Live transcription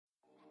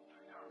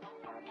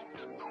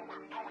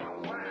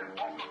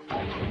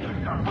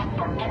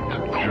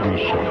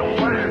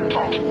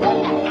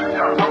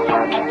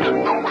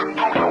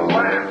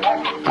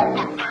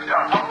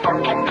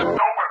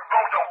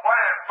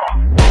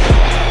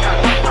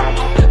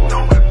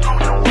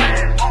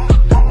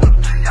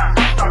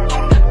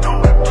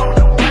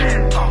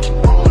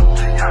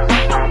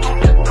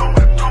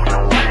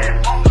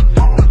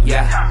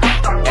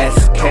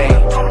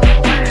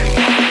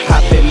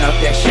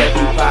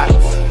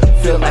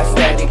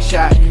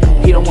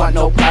He don't want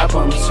no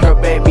problems. Her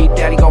baby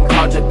daddy gon'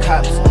 call the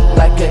cops.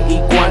 Like an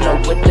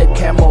iguana with the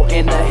camo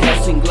in the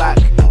Hellsing Glock.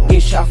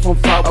 Get shot from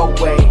far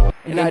away,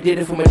 and I did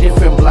it from a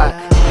different block.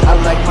 I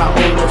like my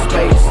own little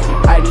space.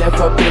 I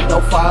never been no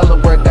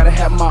follower, gotta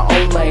have my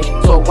own lane.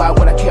 So why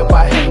would I care if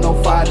I had no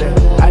father?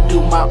 I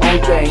do my own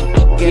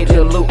thing. Get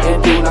the loot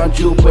and do it on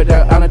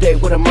Jupiter. On a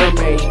date with a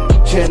mermaid.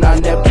 Chillin'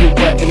 on Neptune,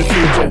 but in the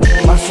future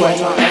my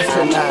swag on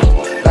astronaut.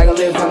 Like I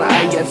live on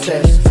the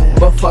ISS.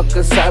 But fuck a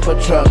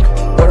cybertruck,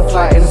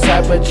 butterfly in a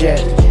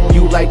cyberjet.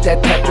 You like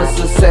that type of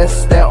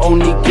success that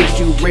only gets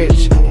you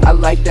rich. I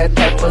like that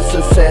type of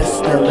success,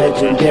 the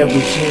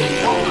legendary shit.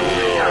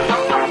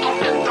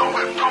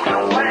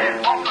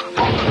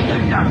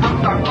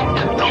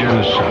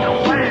 Genocide.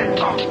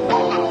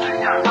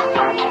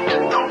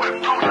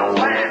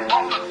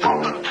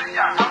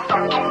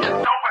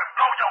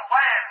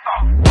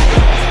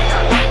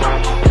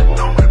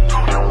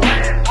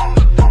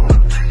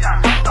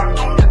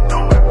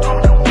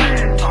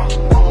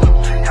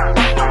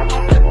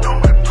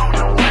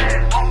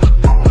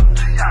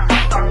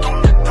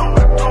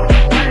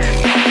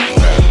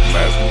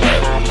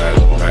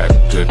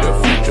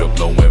 Mack2ThaFuture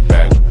blowing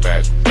back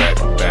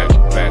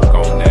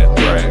on that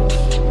drag.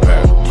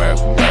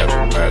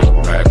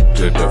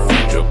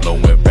 Mack2ThaFuture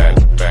blowing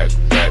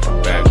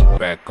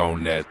back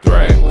on that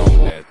drag.